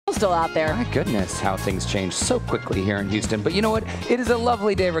still out there. My goodness, how things change so quickly here in Houston. But you know what? It is a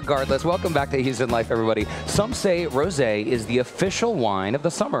lovely day regardless. Welcome back to Houston Life, everybody. Some say rosé is the official wine of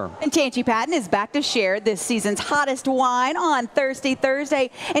the summer. And Tanji Patton is back to share this season's hottest wine on Thirsty Thursday.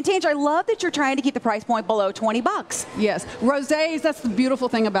 And Tanji, I love that you're trying to keep the price point below 20 bucks. Yes, rosés, that's the beautiful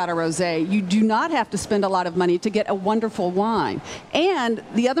thing about a rosé. You do not have to spend a lot of money to get a wonderful wine. And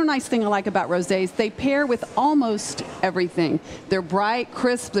the other nice thing I like about rosés, they pair with almost everything. They're bright,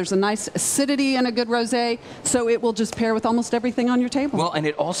 crisp, there's a nice acidity in a good rosé, so it will just pair with almost everything on your table. Well, and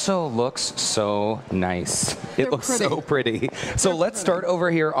it also looks so nice. They're It looks pretty. so pretty. So let's start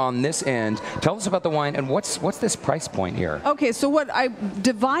over here on this end. Tell us about the wine and what's this price point here? Okay, so what I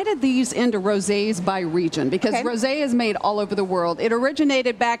divided these into rosés by region because rosé is made all over the world. It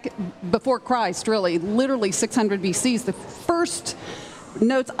originated back before Christ, really, literally 600 BC is the first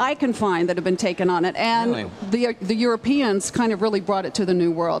notes I can find that have been taken on it, and really? the Europeans kind of really brought it to the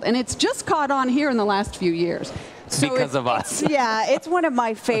New World, and it's just caught on here in the last few years. So because of us. Yeah, it's one of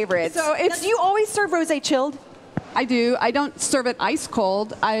my favorites. So now, do you always serve rosé chilled? I do. I don't serve it ice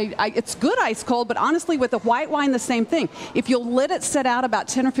cold. It's good ice cold, but honestly, with the white wine, the same thing. If you'll let it sit out about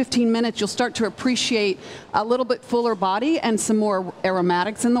 10 or 15 minutes, you'll start to appreciate a little bit fuller body and some more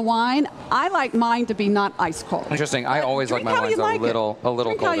aromatics in the wine. I like mine to be not ice cold. Interesting. I always like my wines a little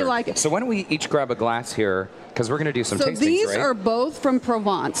Drink colder. how you like it. So why don't we each grab a glass here? Because we're going to do some tastings, So these right? are both from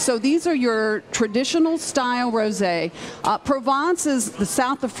Provence. So these are your traditional style rosé. Provence is the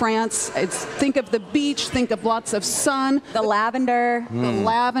south of France. Think of the beach, think of lots of sun. The lavender. The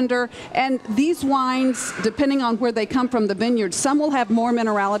lavender. And these wines, depending on where they come from, the vineyard, some will have more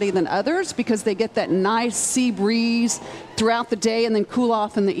minerality than others because they get that nice sea breeze throughout the day and then cool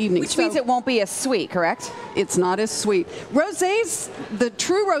off in the evening. Which means it won't be as sweet, correct? It's not as sweet. Rosés, the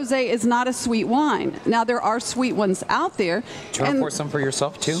true rosé is not a sweet wine. Now, there are sweet ones out there. Do you want to pour some for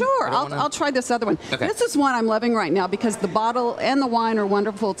yourself, too? Sure, I'll try this other one. Okay. This is one I'm loving right now because the bottle and the wine are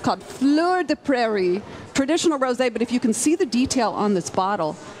wonderful. It's called Fleur de Prairie, traditional rosé, but if you can see the detail on this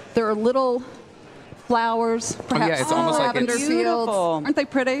bottle, there are little flowers, perhaps it's almost like lavender it's fields. Aren't they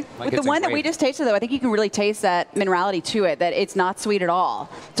pretty? With the one that we just tasted, though, I think you can really taste that minerality to it, that it's not sweet at all.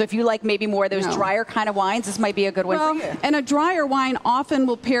 So if you like maybe more of those drier kind of wines, this might be a good one for you. And a drier wine often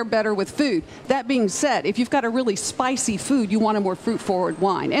will pair better with food. That being said, if you've got a really spicy food, you want a more fruit-forward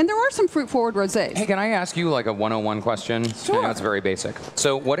wine. And there are some fruit-forward rosés. Hey, can I ask you like a 101 question? Sure. I know it's very basic.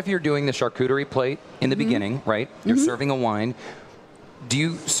 So what if you're doing the charcuterie plate in the beginning, right? You're serving a wine. Do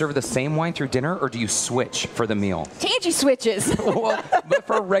you serve the same wine through dinner, or do you switch for the meal? Tanji switches. Well, but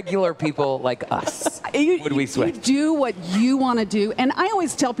for regular people like us, would we switch? You do what you want to do. And I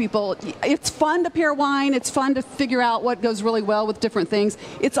always tell people, it's fun to pair wine. It's fun to figure out what goes really well with different things.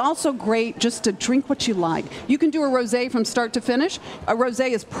 It's also great just to drink what you like. You can do a rosé from start to finish. A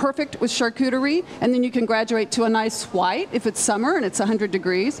rosé is perfect with charcuterie, and then you can graduate to a nice white if it's summer and it's 100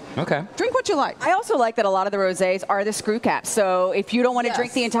 degrees. Okay. Drink what you like. I also like that a lot of the rosés are the screw caps. So if you don't want to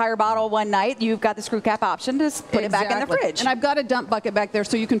drink the entire bottle one night, you've got the screw cap option to put it back in the fridge. And I've got a dump bucket back there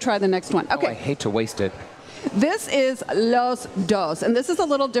so you can try the next one. Okay. Oh, I hate to waste it. This is Los Dos, and this is a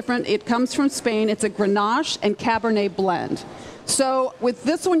little different. It comes from Spain. It's a Grenache and Cabernet blend. So with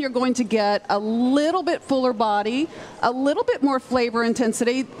this one, you're going to get a little bit fuller body, a little bit more flavor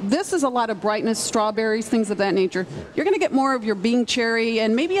intensity. This is a lot of brightness, strawberries, things of that nature. You're going to get more of your Bing cherry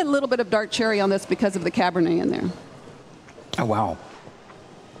and maybe a little bit of dark cherry on this because of the Cabernet in there. Oh, wow.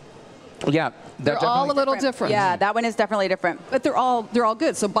 Yeah, they're all a little different. Yeah, that one is definitely different. But they're all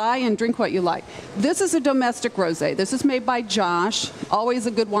good. So buy and drink what you like. This is a domestic rosé. This is made by Josh. Always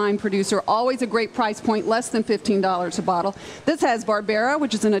a good wine producer. Always a great price point, less than $15 a bottle. This has Barbera,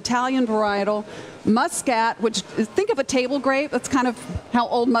 which is an Italian varietal. Muscat, which think of a table grape. That's kind of how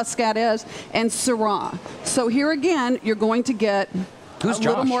old Muscat is, and Syrah. So here again, you're going to get a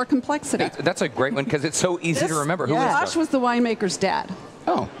little more complexity. That's a great one because it's so easy to remember. Who is Josh was the winemaker's dad.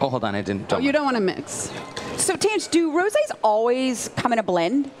 Oh, hold on, I didn't. You don't want to mix. So, Tange, do rosés always come in a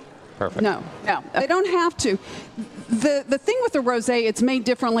blend? Perfect. No, they don't have to. The thing with the rosé, it's made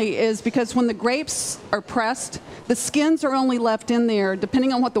differently, is because when the grapes are pressed, the skins are only left in there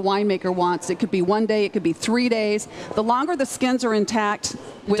depending on what the winemaker wants. It could be 1 day, it could be 3 days. The longer the skins are intact,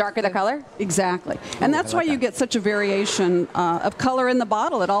 the darker the color? Exactly. And that's why you get such a variation of color in the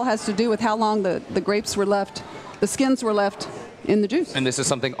bottle. It all has to do with how long the grapes were left, the skins were left in the juice. And this is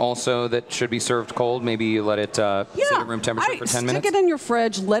something also that should be served cold. Maybe you let it sit at room temperature for 10 minutes? Stick it in your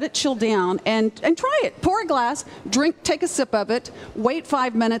fridge, let it chill down, and try it. Pour a glass, drink, take a sip of it, wait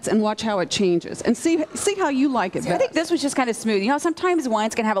 5 minutes, and watch how it changes. And see how you like it. I think this was just kind of smooth. You know, sometimes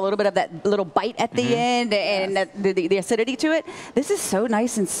wines can have a little bit of that little bite at the end and the acidity to it. This is so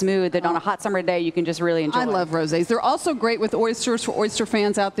nice and smooth that on a hot summer day you can just really enjoy it. I love rosés. They're also great with oysters for oyster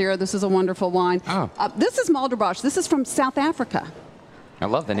fans out there. This is a wonderful wine. This is Malderbosch. This is from South Africa. I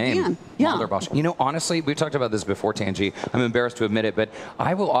love the name. Again, yeah. Malderbosch. You know, honestly, we've talked about this before, Tanji. I'm embarrassed to admit it, but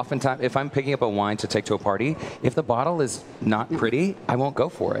I will oftentimes, if I'm picking up a wine to take to a party, if the bottle is not pretty, I won't go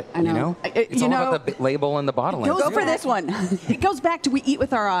for it. I know. You know? It's all about the label and the bottling. Go for this one. It goes back to we eat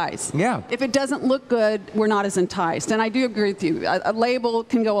with our eyes. Yeah. If it doesn't look good, we're not as enticed. And I do agree with you. A label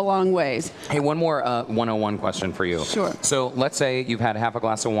can go a long ways. Hey, one more 101 question for you. Sure. So let's say you've had half a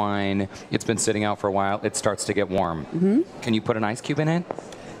glass of wine, it's been sitting out for a while, it starts to get warm. Can you put an ice cube in it?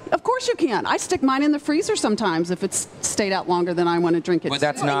 Of course you can. I stick mine in the freezer sometimes if it's stayed out longer than I want to drink it. But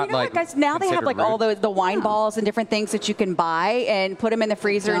that's not you know like what, guys, now they have like all the wine balls and different things that you can buy and put them in the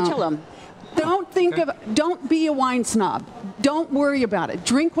freezer and chill them. Don't be a wine snob. Don't worry about it.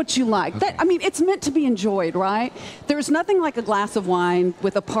 Drink what you like. I mean, it's meant to be enjoyed, right? There's nothing like a glass of wine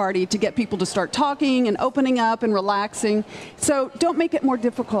with a party to get people to start talking and opening up and relaxing. So don't make it more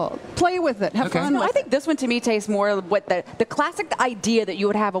difficult. Play with it. Have fun with it. I think this one to me tastes more what the classic idea that you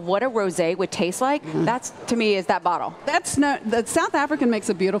would have of what a rosé would taste like. That's to me is that bottle. The South African makes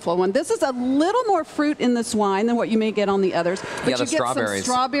a beautiful one. This is a little more fruit in this wine than what you may get on the others. But you get some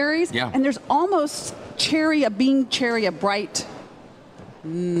strawberries. And there's almost a bean cherry, a bright.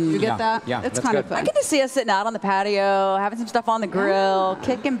 You get that? Yeah, it's that's kind good. of fun. I get to see us sitting out on the patio, having some stuff on the grill,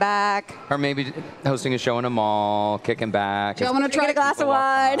 kicking back. Or maybe hosting a show in a mall, kicking back. Do you want to try a glass of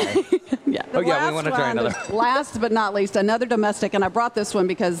wine? Yeah. Oh, yeah, we want to try another. Last but not least, another domestic, and I brought this one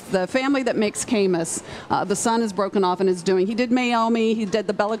because the family that makes Camus, the son is broken off and is doing. He did Mayomi, he did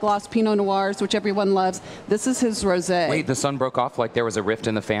the Bella Gloss Pinot Noirs, which everyone loves. This is his rosé. Wait, the son broke off like there was a rift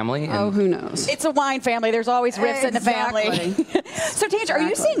in the family? Oh, who knows? It's a wine family. There's always rifts in the family. So, Tange, are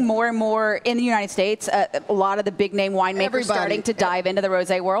you seeing more and more in the United States, a lot of the big name winemakers starting to dive into the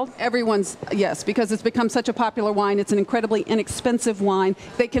rosé world? Yes, because it's become such a popular wine. It's an incredibly inexpensive wine.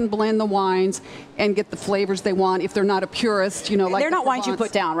 They can blend the wines and get the flavors they want if they're not a purist, you know, like they're not wines you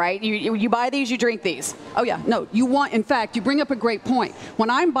put down, right? You buy these, you drink these. Oh yeah, no, in fact, you bring up a great point. When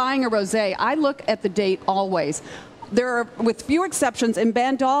I'm buying a rosé, I look at the date always. There are, with few exceptions, in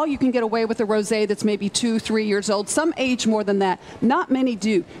Bandol, you can get away with a rosé that's maybe 2-3 years old. Some age more than that. Not many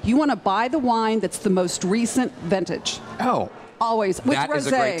do. You want to buy the wine that's the most recent vintage. Oh. Always. With That rosé. is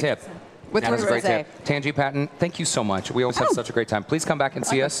a great tip. With that is a great rosé. tip. Tanji Patton, thank you so much. We always have such a great time. Please come back and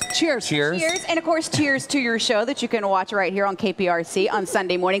see us. Cheers. Cheers. Cheers. And of course, cheers to your show that you can watch right here on KPRC on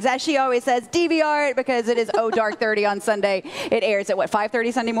Sunday mornings. As she always says, DVR it because it is dark 30 on Sunday. It airs at what,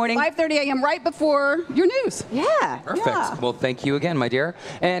 5:30 Sunday morning? 5:30 a.m. right before your news. Yeah. Perfect. Yeah. Well, thank you again, my dear.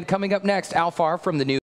 And coming up next, Alfar from the new